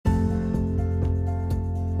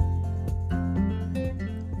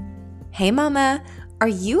Hey mama, are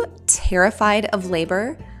you terrified of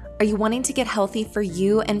labor? Are you wanting to get healthy for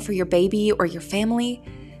you and for your baby or your family?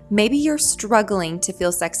 Maybe you're struggling to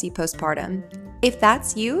feel sexy postpartum. If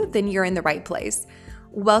that's you, then you're in the right place.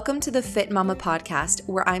 Welcome to the Fit Mama podcast,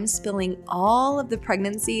 where I'm spilling all of the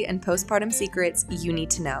pregnancy and postpartum secrets you need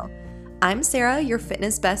to know. I'm Sarah, your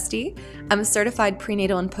fitness bestie. I'm a certified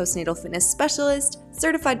prenatal and postnatal fitness specialist,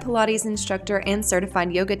 certified Pilates instructor, and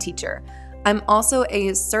certified yoga teacher. I'm also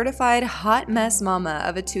a certified hot mess mama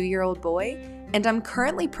of a 2-year-old boy, and I'm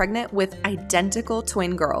currently pregnant with identical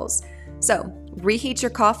twin girls. So reheat your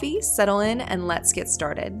coffee, settle in, and let's get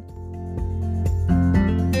started.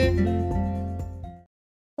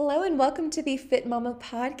 Hello and welcome to the Fit Mama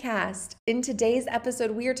podcast. In today's episode,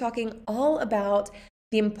 we are talking all about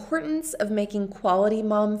the importance of making quality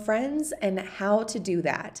mom friends and how to do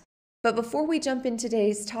that. But before we jump into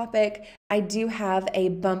today's topic, I do have a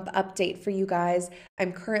bump update for you guys.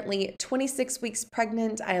 I'm currently 26 weeks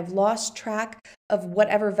pregnant. I have lost track of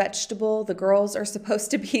whatever vegetable the girls are supposed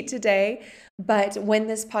to be today. But when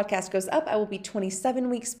this podcast goes up, I will be 27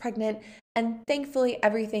 weeks pregnant. And thankfully,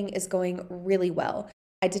 everything is going really well.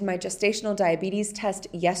 I did my gestational diabetes test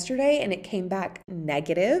yesterday and it came back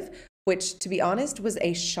negative, which, to be honest, was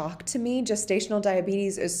a shock to me. Gestational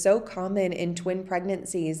diabetes is so common in twin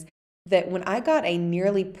pregnancies that when I got a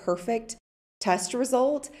nearly perfect test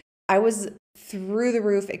result, I was through the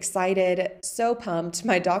roof excited, so pumped.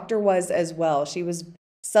 My doctor was as well. She was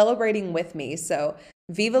celebrating with me. So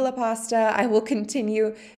viva la pasta. I will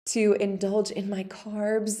continue to indulge in my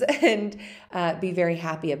carbs and be very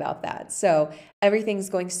happy about that. So everything's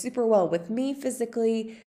going super well with me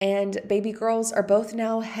physically, and baby girls are both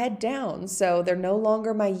now head down. So they're no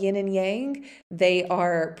longer my yin and yang. They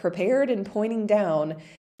are prepared and pointing down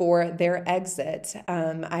for their exit.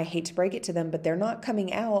 I hate to break it to them, but they're not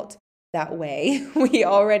coming out that way. We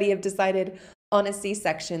already have decided on a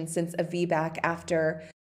C-section since a VBAC after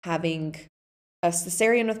having a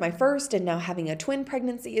cesarean with my first and now having a twin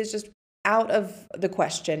pregnancy is just out of the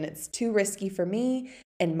question. It's too risky for me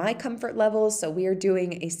and my comfort levels, so we are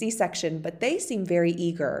doing a C-section, but they seem very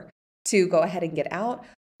eager to go ahead and get out.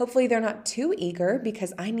 Hopefully they're not too eager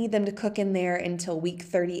because I need them to cook in there until week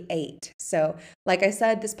 38. So like I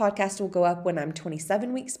said, this podcast will go up when I'm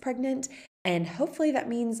 27 weeks pregnant, and hopefully that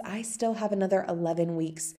means I still have another 11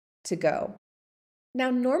 weeks to go. Now,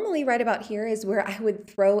 normally right about here is where I would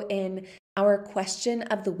throw in our question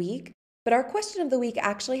of the week, but our question of the week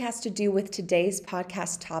actually has to do with today's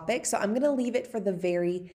podcast topic, so I'm going to leave it for the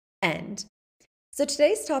very end. So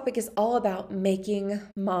today's topic is all about making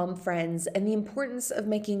mom friends and the importance of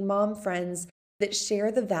making mom friends that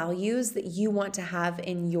share the values that you want to have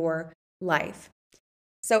in your life.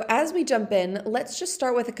 So as we jump in, let's just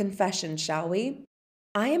start with a confession, shall we?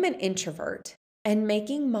 I am an introvert, and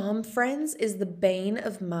making mom friends is the bane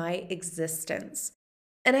of my existence.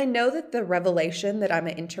 And I know that the revelation that I'm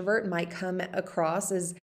an introvert might come across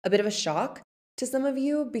as a bit of a shock to some of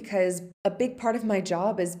you, because a big part of my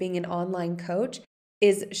job as being an online coach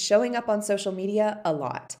is showing up on social media a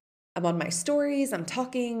lot. I'm on my stories, I'm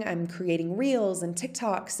talking, I'm creating reels and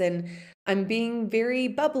TikToks, and I'm being very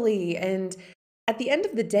bubbly. And at the end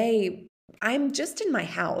of the day, I'm just in my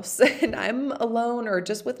house and I'm alone or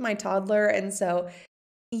just with my toddler. And so,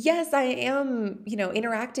 yes, I am,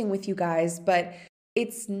 interacting with you guys, but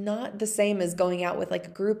it's not the same as going out with like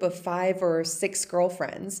a group of 5 or 6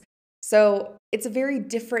 girlfriends. So it's a very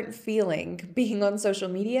different feeling being on social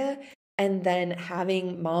media and then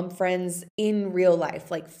having mom friends in real life,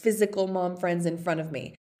 like physical mom friends in front of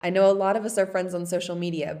me. I know a lot of us are friends on social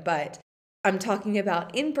media, but I'm talking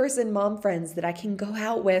about in-person mom friends that I can go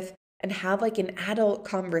out with and have like an adult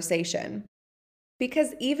conversation.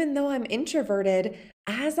 Because even though I'm introverted,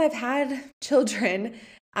 as I've had children,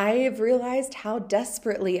 I've realized how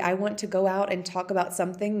desperately I want to go out and talk about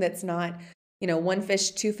something that's not, one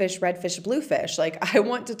fish, two fish, red fish, blue fish. Like I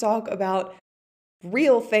want to talk about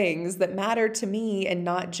real things that matter to me and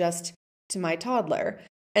not just to my toddler.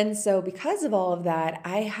 And so because of all of that,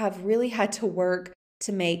 I have really had to work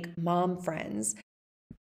to make mom friends.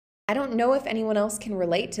 I don't know if anyone else can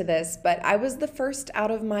relate to this, but I was the first out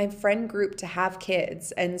of my friend group to have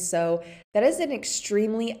kids. And so that is an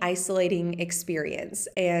extremely isolating experience.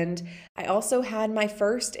 And I also had my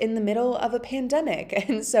first in the middle of a pandemic.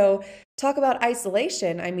 And so talk about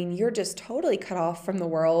isolation. I mean, you're just totally cut off from the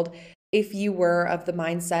world if you were of the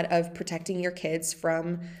mindset of protecting your kids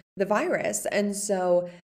from the virus. And so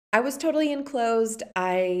I was totally enclosed.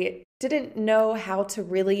 I didn't know how to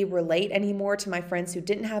really relate anymore to my friends who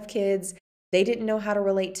didn't have kids. They didn't know how to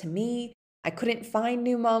relate to me. I couldn't find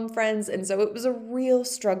new mom friends. And so it was a real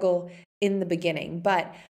struggle in the beginning.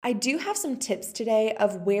 But I do have some tips today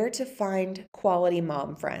of where to find quality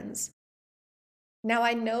mom friends. Now,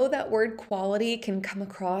 I know that word quality can come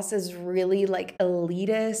across as really like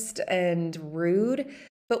elitist and rude,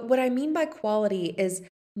 but what I mean by quality is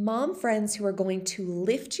mom friends who are going to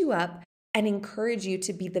lift you up and encourage you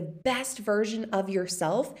to be the best version of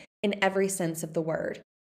yourself in every sense of the word.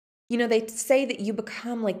 They say that you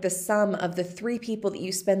become like the sum of the three people that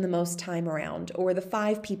you spend the most time around, or the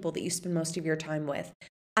five people that you spend most of your time with.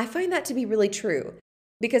 I find that to be really true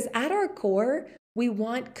because at our core, we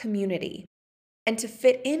want community. And to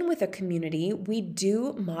fit in with a community, we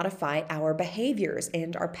do modify our behaviors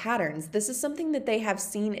and our patterns. This is something that they have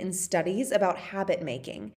seen in studies about habit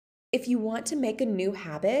making. If you want to make a new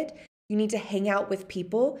habit, you need to hang out with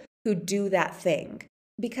people who do that thing.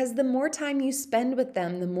 Because the more time you spend with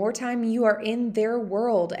them, the more time you are in their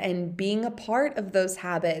world and being a part of those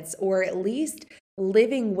habits, or at least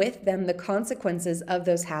living with them the consequences of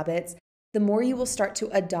those habits, the more you will start to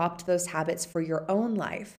adopt those habits for your own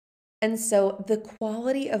life. And so the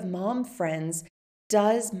quality of mom friends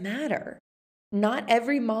does matter. Not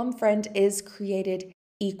every mom friend is created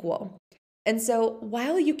equal. And so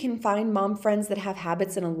while you can find mom friends that have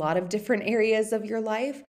habits in a lot of different areas of your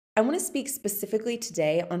life, I want to speak specifically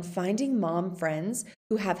today on finding mom friends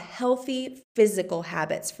who have healthy physical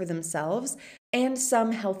habits for themselves and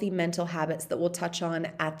some healthy mental habits that we'll touch on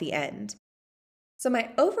at the end. So my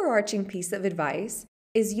overarching piece of advice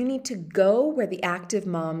is you need to go where the active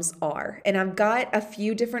moms are. And I've got a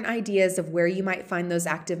few different ideas of where you might find those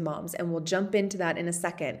active moms, and we'll jump into that in a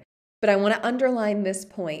second. But I want to underline this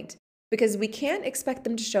point because we can't expect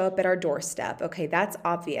them to show up at our doorstep. Okay, that's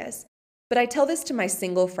obvious. But I tell this to my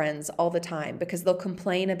single friends all the time because they'll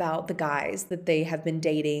complain about the guys that they have been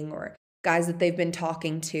dating or guys that they've been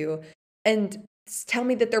talking to and tell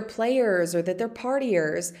me that they're players or that they're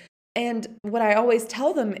partiers. And what I always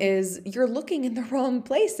tell them is you're looking in the wrong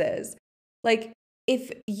places. Like,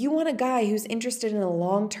 if you want a guy who's interested in a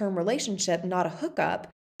long-term relationship, not a hookup,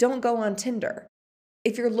 don't go on Tinder.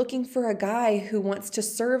 If you're looking for a guy who wants to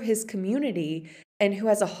serve his community and who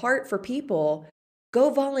has a heart for people, go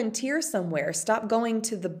volunteer somewhere. Stop going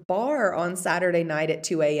to the bar on Saturday night at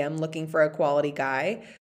 2 a.m. looking for a quality guy.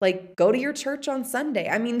 Like, go to your church on Sunday.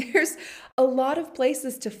 I mean, there's a lot of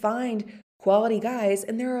places to find quality guys,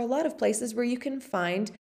 and there are a lot of places where you can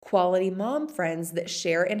find quality mom friends that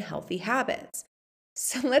share in healthy habits.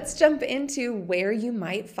 So let's jump into where you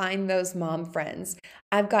might find those mom friends.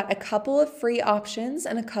 I've got a couple of free options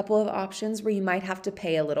and a couple of options where you might have to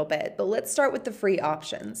pay a little bit, but let's start with the free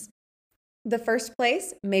options. The first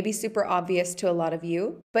place may be super obvious to a lot of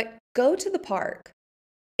you, but go to the park.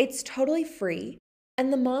 It's totally free.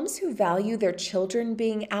 And the moms who value their children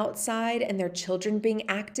being outside and their children being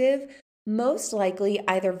active most likely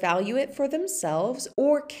either value it for themselves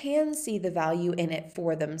or can see the value in it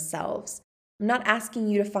for themselves. I'm not asking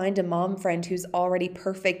you to find a mom friend who's already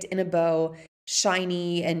perfect in a bow,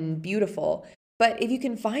 shiny and beautiful, but if you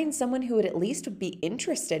can find someone who would at least be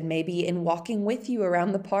interested maybe in walking with you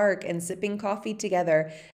around the park and sipping coffee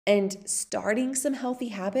together and starting some healthy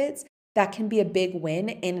habits, that can be a big win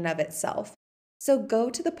in and of itself. So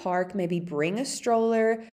go to the park, maybe bring a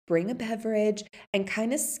stroller, bring a beverage, and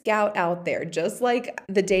kind of scout out there. Just like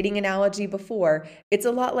the dating analogy before, it's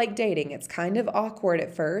a lot like dating. It's kind of awkward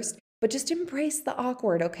at first, but just embrace the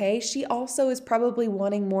awkward, okay? She also is probably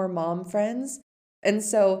wanting more mom friends. And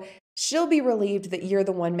so she'll be relieved that you're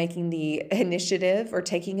the one making the initiative or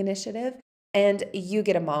taking initiative, and you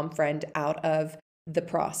get a mom friend out of the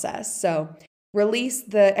process. So release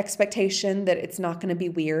the expectation that it's not going to be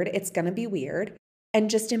weird. It's going to be weird. And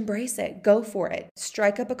just embrace it. Go for it.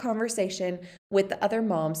 Strike up a conversation with the other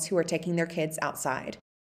moms who are taking their kids outside.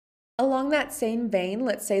 Along that same vein,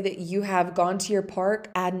 let's say that you have gone to your park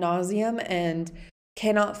ad nauseum and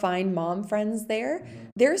cannot find mom friends there.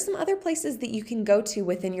 There are some other places that you can go to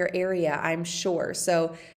within your area, I'm sure.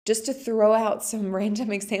 So just to throw out some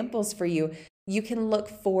random examples for you, you can look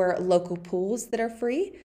for local pools that are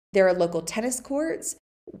free. There are local tennis courts.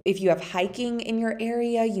 If you have hiking in your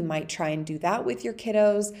area, you might try and do that with your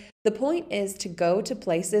kiddos. The point is to go to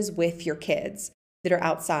places with your kids that are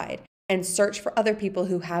outside and search for other people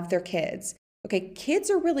who have their kids. Okay,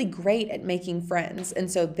 kids are really great at making friends,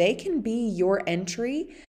 and so they can be your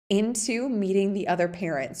entry into meeting the other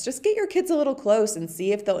parents. Just get your kids a little close and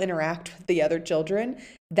see if they'll interact with the other children.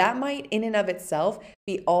 That might, in and of itself,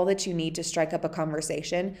 be all that you need to strike up a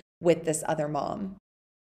conversation with this other mom.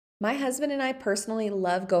 My husband and I personally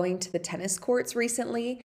love going to the tennis courts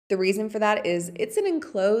recently. The reason for that is it's an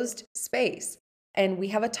enclosed space, and we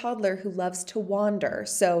have a toddler who loves to wander.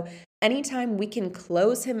 So Anytime we can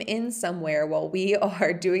close him in somewhere while we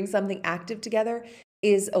are doing something active together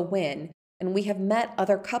is a win. And we have met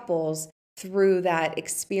other couples through that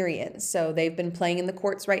experience. So they've been playing in the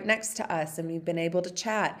courts right next to us and we've been able to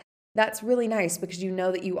chat. That's really nice because you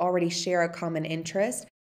know that you already share a common interest.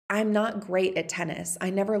 I'm not great at tennis. I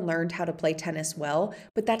never learned how to play tennis well,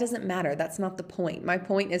 but that doesn't matter. That's not the point. My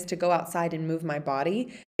point is to go outside and move my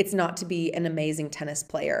body. It's not to be an amazing tennis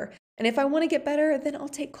player. And if I want to get better, then I'll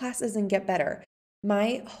take classes and get better.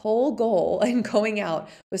 My whole goal in going out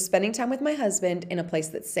was spending time with my husband in a place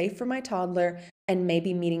that's safe for my toddler and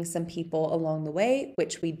maybe meeting some people along the way,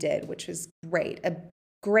 which we did, which was great, a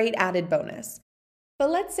great added bonus. But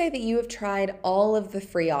let's say that you have tried all of the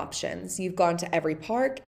free options. You've gone to every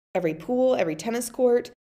park, every pool, every tennis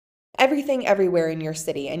court, everything everywhere in your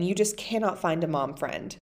city, and you just cannot find a mom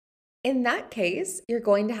friend. In that case, you're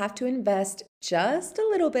going to have to invest just a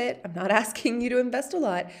little bit. I'm not asking you to invest a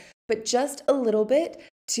lot, but just a little bit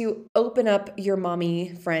to open up your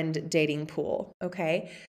mommy friend dating pool,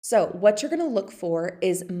 okay? So what you're going to look for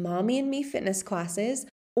is Mommy and Me fitness classes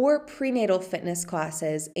or prenatal fitness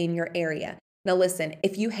classes in your area. Now listen,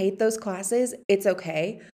 if you hate those classes, it's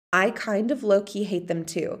okay. I kind of low-key hate them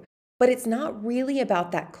too, but it's not really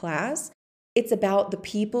about that class. It's about the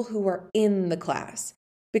people who are in the class.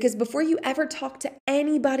 Because before you ever talk to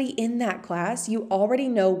anybody in that class, you already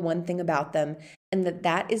know one thing about them, and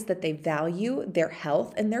that is that they value their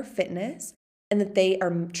health and their fitness, and that they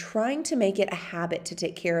are trying to make it a habit to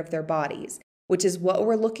take care of their bodies, which is what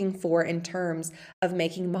we're looking for in terms of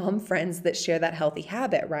making mom friends that share that healthy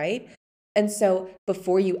habit, right? And so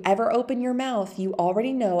before you ever open your mouth, you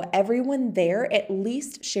already know everyone there at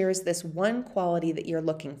least shares this one quality that you're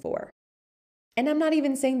looking for. And I'm not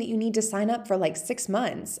even saying that you need to sign up for like 6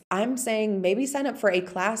 months. I'm saying maybe sign up for a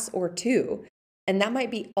class or 2. And that might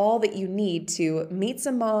be all that you need to meet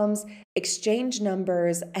some moms, exchange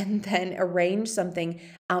numbers, and then arrange something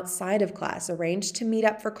outside of class. Arrange to meet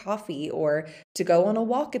up for coffee or to go on a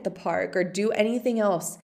walk at the park or do anything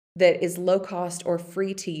else that is low cost or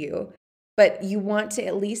free to you. But you want to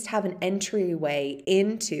at least have an entryway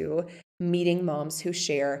into meeting moms who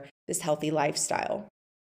share this healthy lifestyle.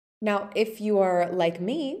 Now, if you are like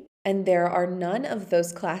me and there are none of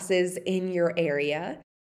those classes in your area,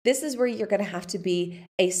 this is where you're going to have to be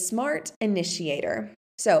a smart initiator.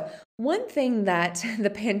 So, one thing that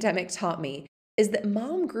the pandemic taught me is that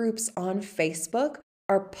mom groups on Facebook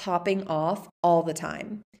are popping off all the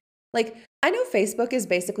time. Like, I know Facebook is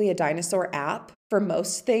basically a dinosaur app. For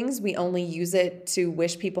most things, we only use it to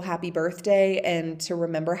wish people happy birthday and to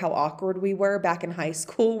remember how awkward we were back in high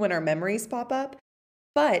school when our memories pop up.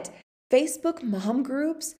 But Facebook mom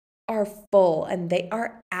groups are full and they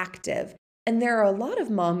are active. And there are a lot of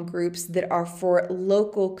mom groups that are for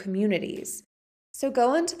local communities. So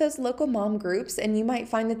go onto those local mom groups and you might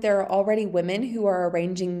find that there are already women who are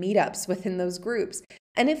arranging meetups within those groups.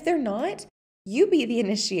 And if they're not, you be the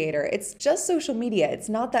initiator. It's just social media. It's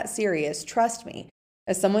not that serious. Trust me.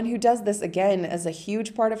 As someone who does this again as a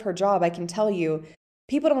huge part of her job, I can tell you,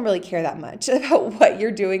 people don't really care that much about what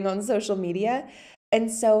you're doing on social media. And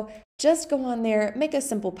so just go on there, make a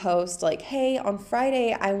simple post like, hey, on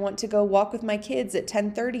Friday, I want to go walk with my kids at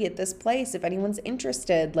 10:30 at this place. If anyone's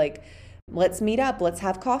interested, like, let's meet up, let's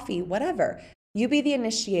have coffee, whatever. You be the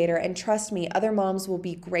initiator, and trust me, other moms will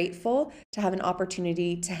be grateful to have an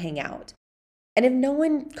opportunity to hang out. And if no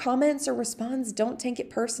one comments or responds, don't take it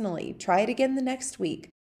personally. Try it again the next week.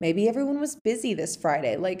 Maybe everyone was busy this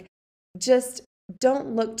Friday. Like, just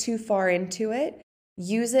don't look too far into it.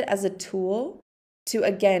 Use it as a tool to,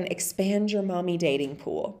 again, expand your mommy dating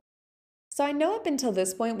pool. So I know up until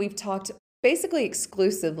this point, we've talked basically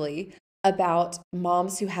exclusively about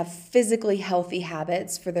moms who have physically healthy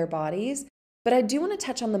habits for their bodies, but I do want to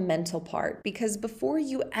touch on the mental part because before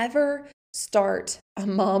you ever start a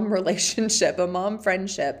mom relationship, a mom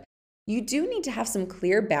friendship, you do need to have some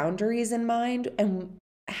clear boundaries in mind and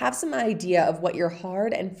have some idea of what your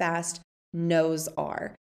hard and fast no's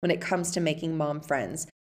are when it comes to making mom friends.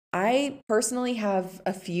 I personally have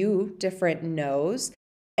a few different no's,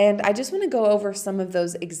 and I just want to go over some of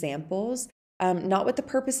those examples, not with the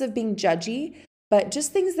purpose of being judgy, but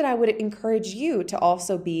just things that I would encourage you to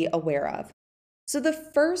also be aware of. So the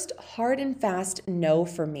first hard and fast no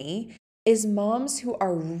for me is moms who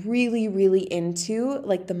are really, really into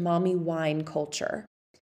like the mommy wine culture.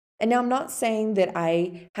 And now I'm not saying that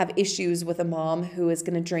I have issues with a mom who is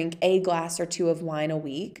going to drink a glass or 2 of wine a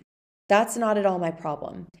week. That's not at all my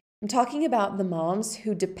problem. I'm talking about the moms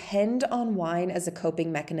who depend on wine as a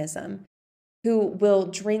coping mechanism, who will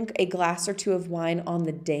drink a glass or 2 of wine on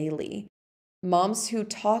the daily. moms who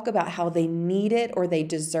talk about how they need it or they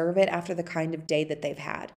deserve it after the kind of day that they've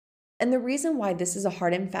had. And the reason why this is a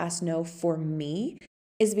hard and fast no for me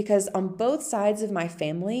is because on both sides of my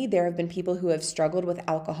family, there have been people who have struggled with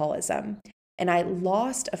alcoholism. And I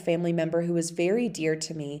lost a family member who was very dear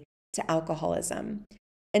to me to alcoholism.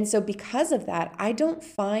 And so because of that, I don't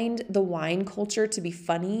find the wine culture to be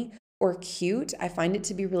funny or cute. I find it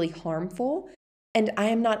to be really harmful. And I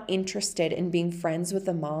am not interested in being friends with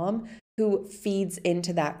a mom who feeds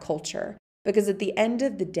into that culture. Because at the end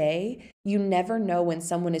of the day, you never know when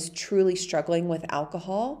someone is truly struggling with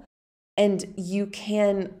alcohol, and you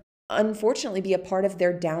can unfortunately be a part of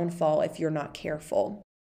their downfall if you're not careful.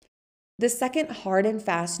 The second hard and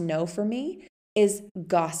fast no for me is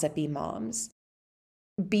gossipy moms.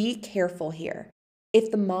 Be careful here.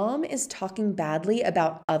 If the mom is talking badly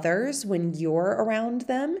about others when you're around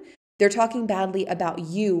them, they're talking badly about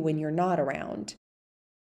you when you're not around.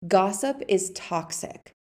 Gossip is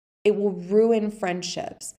toxic. It will ruin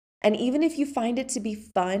friendships. And even if you find it to be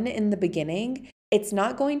fun in the beginning, it's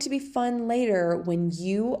not going to be fun later when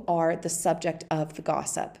you are the subject of the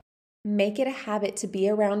gossip. Make it a habit to be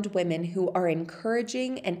around women who are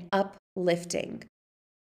encouraging and uplifting.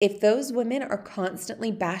 If those women are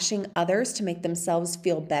constantly bashing others to make themselves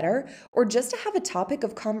feel better or just to have a topic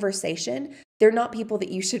of conversation, they're not people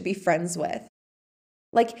that you should be friends with.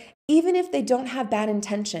 Like, even if they don't have bad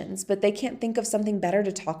intentions, but they can't think of something better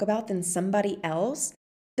to talk about than somebody else,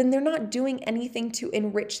 then they're not doing anything to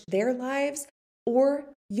enrich their lives or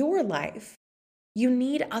your life. You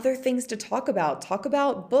need other things to talk about. Talk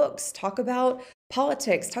about books, talk about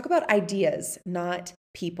politics, talk about ideas, not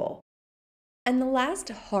people. And the last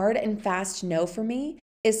hard and fast no for me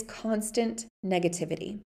is constant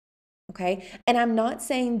negativity. Okay. And I'm not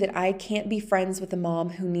saying that I can't be friends with a mom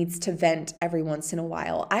who needs to vent every once in a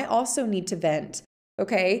while. I also need to vent.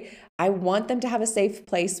 Okay. I want them to have a safe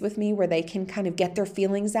place with me where they can kind of get their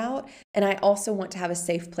feelings out. And I also want to have a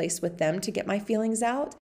safe place with them to get my feelings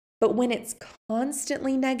out. But when it's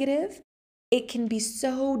constantly negative, it can be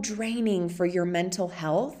so draining for your mental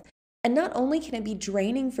health. And not only can it be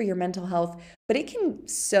draining for your mental health, but it can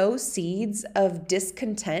sow seeds of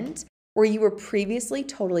discontent where you were previously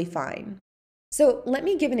totally fine. So let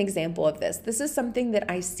me give an example of this. This is something that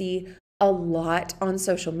I see a lot on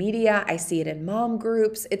social media. I see it in mom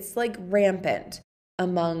groups. It's like rampant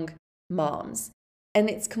among moms, and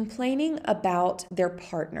it's complaining about their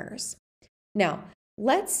partners. Now,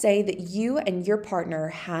 let's say that you and your partner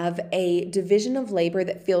have a division of labor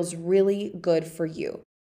that feels really good for you.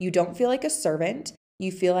 You don't feel like a servant.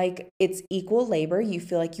 You feel like it's equal labor. You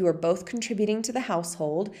feel like you are both contributing to the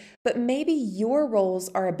household, but maybe your roles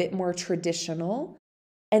are a bit more traditional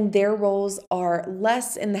and their roles are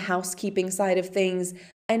less in the housekeeping side of things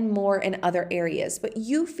and more in other areas. But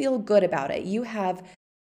you feel good about it. You have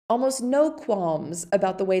almost no qualms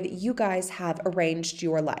about the way that you guys have arranged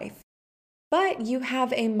your life. But you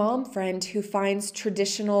have a mom friend who finds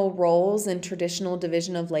traditional roles and traditional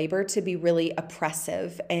division of labor to be really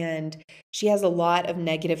oppressive, and she has a lot of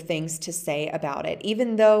negative things to say about it,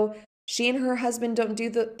 even though she and her husband don't do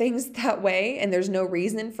the things that way, and there's no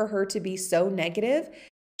reason for her to be so negative.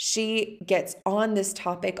 She gets on this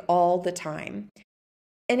topic all the time,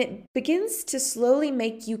 and it begins to slowly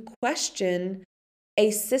make you question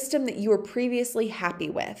a system that you were previously happy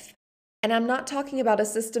with. And I'm not talking about a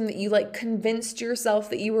system that you like convinced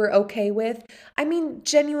yourself that you were okay with. I mean,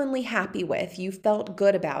 genuinely happy with. You felt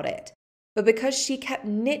good about it. But because she kept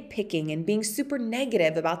nitpicking and being super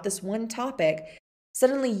negative about this one topic,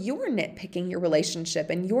 suddenly you're nitpicking your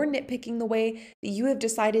relationship and you're nitpicking the way that you have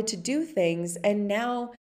decided to do things. And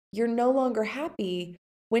now you're no longer happy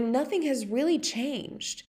when nothing has really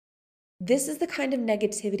changed. This is the kind of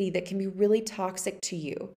negativity that can be really toxic to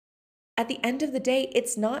you. At the end of the day,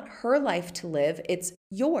 it's not her life to live, it's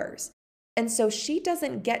yours. And so she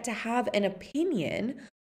doesn't get to have an opinion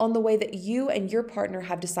on the way that you and your partner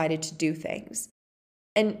have decided to do things.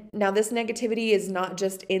 And now this negativity is not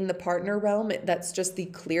just in the partner realm. That's just the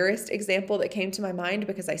clearest example that came to my mind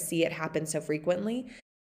because I see it happen so frequently.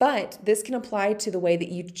 But this can apply to the way that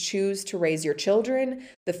you choose to raise your children,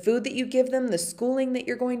 the food that you give them, the schooling that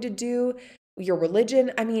you're going to do, your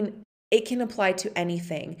religion. I mean, it can apply to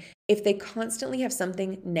anything. If they constantly have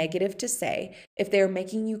something negative to say, if they're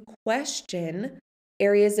making you question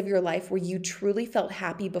areas of your life where you truly felt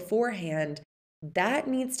happy beforehand, that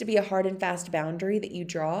needs to be a hard and fast boundary that you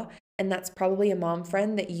draw. And that's probably a mom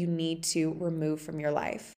friend that you need to remove from your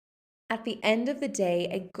life. At the end of the day,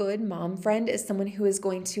 a good mom friend is someone who is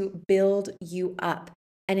going to build you up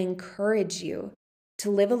and encourage you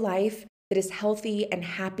to live a life that is healthy and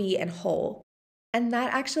happy and whole. And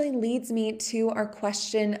that actually leads me to our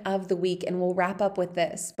question of the week, and we'll wrap up with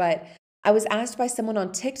this. But I was asked by someone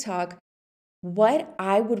on TikTok what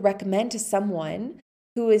I would recommend to someone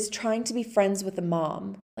who is trying to be friends with a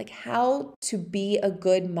mom. Like how to be a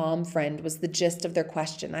good mom friend was the gist of their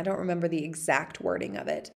question. I don't remember the exact wording of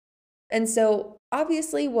it. And so,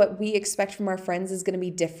 obviously, what we expect from our friends is going to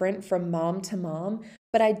be different from mom to mom.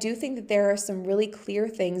 But I do think that there are some really clear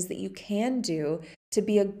things that you can do to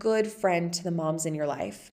be a good friend to the moms in your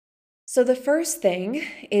life. So, the first thing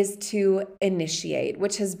is to initiate,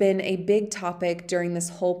 which has been a big topic during this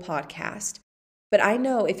whole podcast. But I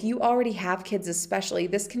know if you already have kids, especially,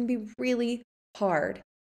 this can be really hard.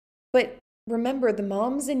 But remember, the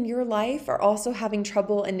moms in your life are also having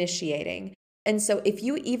trouble initiating. And so if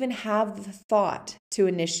you even have the thought to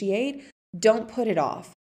initiate, don't put it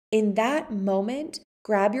off. In that moment,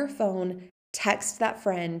 grab your phone, text that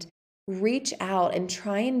friend, reach out and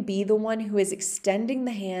try and be the one who is extending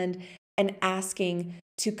the hand and asking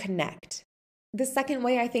to connect. The second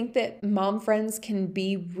way I think that mom friends can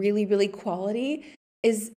be really, really quality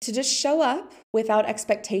is to just show up without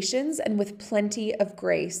expectations and with plenty of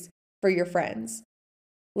grace for your friends.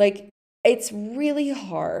 Like, it's really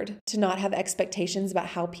hard to not have expectations about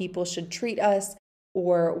how people should treat us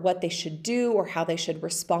or what they should do or how they should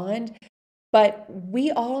respond. But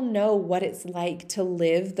we all know what it's like to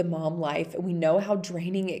live the mom life, and we know how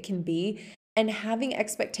draining it can be. And having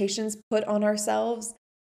expectations put on ourselves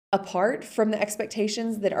apart from the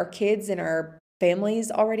expectations that our kids and our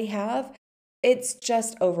families already have, it's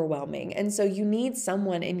just overwhelming. And so you need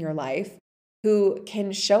someone in your life who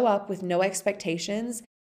can show up with no expectations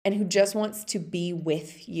and who just wants to be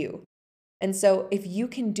with you. And so if you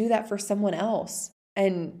can do that for someone else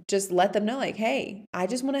and just let them know, like, hey, I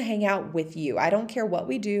just want to hang out with you. I don't care what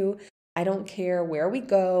we do. I don't care where we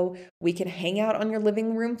go. We can hang out on your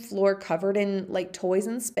living room floor covered in like toys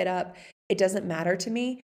and spit up. It doesn't matter to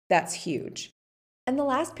me. That's huge. And the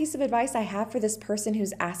last piece of advice I have for this person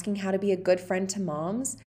who's asking how to be a good friend to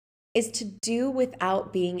moms is to do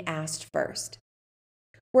without being asked first.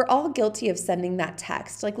 We're all guilty of sending that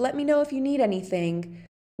text, like, let me know if you need anything.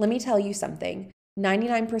 Let me tell you something.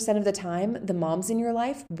 99% of the time, the moms in your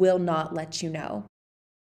life will not let you know.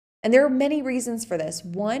 And there are many reasons for this.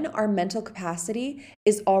 One, our mental capacity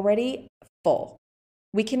is already full.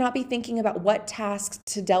 We cannot be thinking about what tasks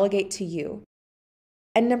to delegate to you.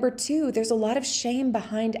 And number two, there's a lot of shame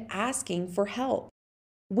behind asking for help.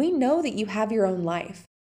 We know that you have your own life.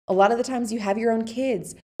 A lot of the times you have your own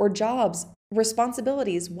kids or jobs,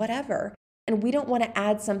 responsibilities, whatever. And we don't want to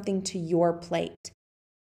add something to your plate.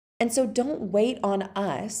 And so don't wait on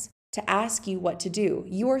us to ask you what to do.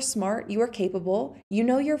 You are smart, you are capable, you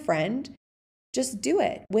know your friend. Just do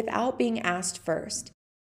it without being asked first.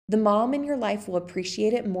 The mom in your life will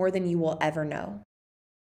appreciate it more than you will ever know.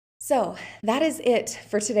 So that is it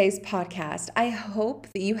for today's podcast. I hope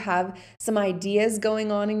that you have some ideas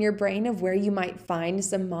going on in your brain of where you might find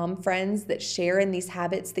some mom friends that share in these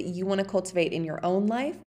habits that you want to cultivate in your own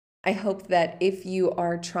life. I hope that if you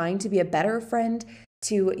are trying to be a better friend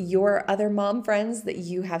to your other mom friends, that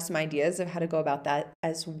you have some ideas of how to go about that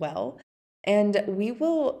as well. And we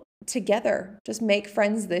will together just make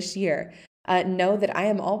friends this year. Know that I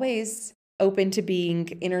am always open to being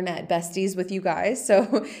internet besties with you guys.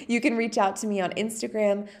 So you can reach out to me on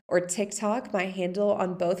Instagram or TikTok. My handle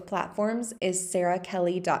on both platforms is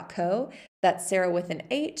sarahkelly.co. That's Sarah with an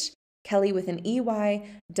H, Kelly with an EY.co.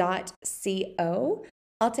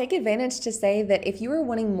 I'll take advantage to say that if you are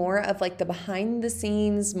wanting more of like the behind the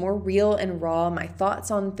scenes, more real and raw, my thoughts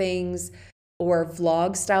on things or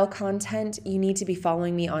vlog style content, you need to be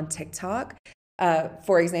following me on TikTok.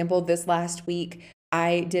 For example, this last week,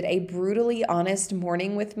 I did a brutally honest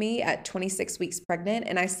morning with me at 26 weeks pregnant.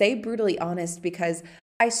 And I say brutally honest because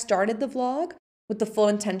I started the vlog with the full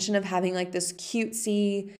intention of having like this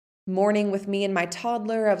cutesy morning with me and my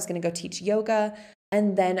toddler. I was going to go teach yoga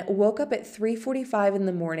and then woke up at 3:45 in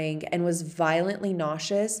the morning and was violently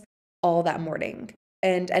nauseous all that morning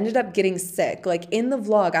and ended up getting sick. Like in the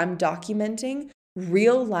vlog, I'm documenting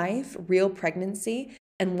real life, real pregnancy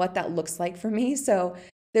and what that looks like for me. So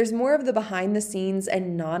there's more of the behind the scenes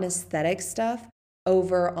and non-aesthetic stuff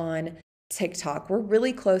over on TikTok. We're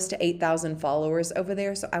really close to 8,000 followers over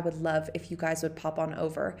there. So I would love if you guys would pop on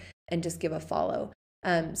over and just give a follow.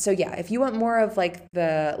 So yeah, if you want more of like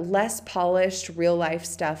the less polished real life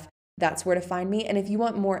stuff, that's where to find me. And if you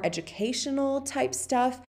want more educational type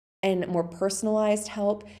stuff and more personalized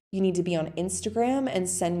help, you need to be on Instagram and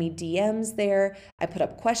send me DMs there. I put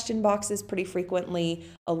up question boxes pretty frequently,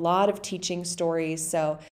 a lot of teaching stories.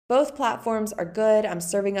 So both platforms are good. I'm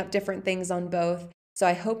serving up different things on both. So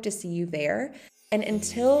I hope to see you there. And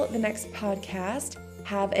until the next podcast,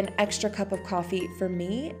 have an extra cup of coffee for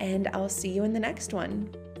me, and I'll see you in the next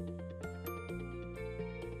one.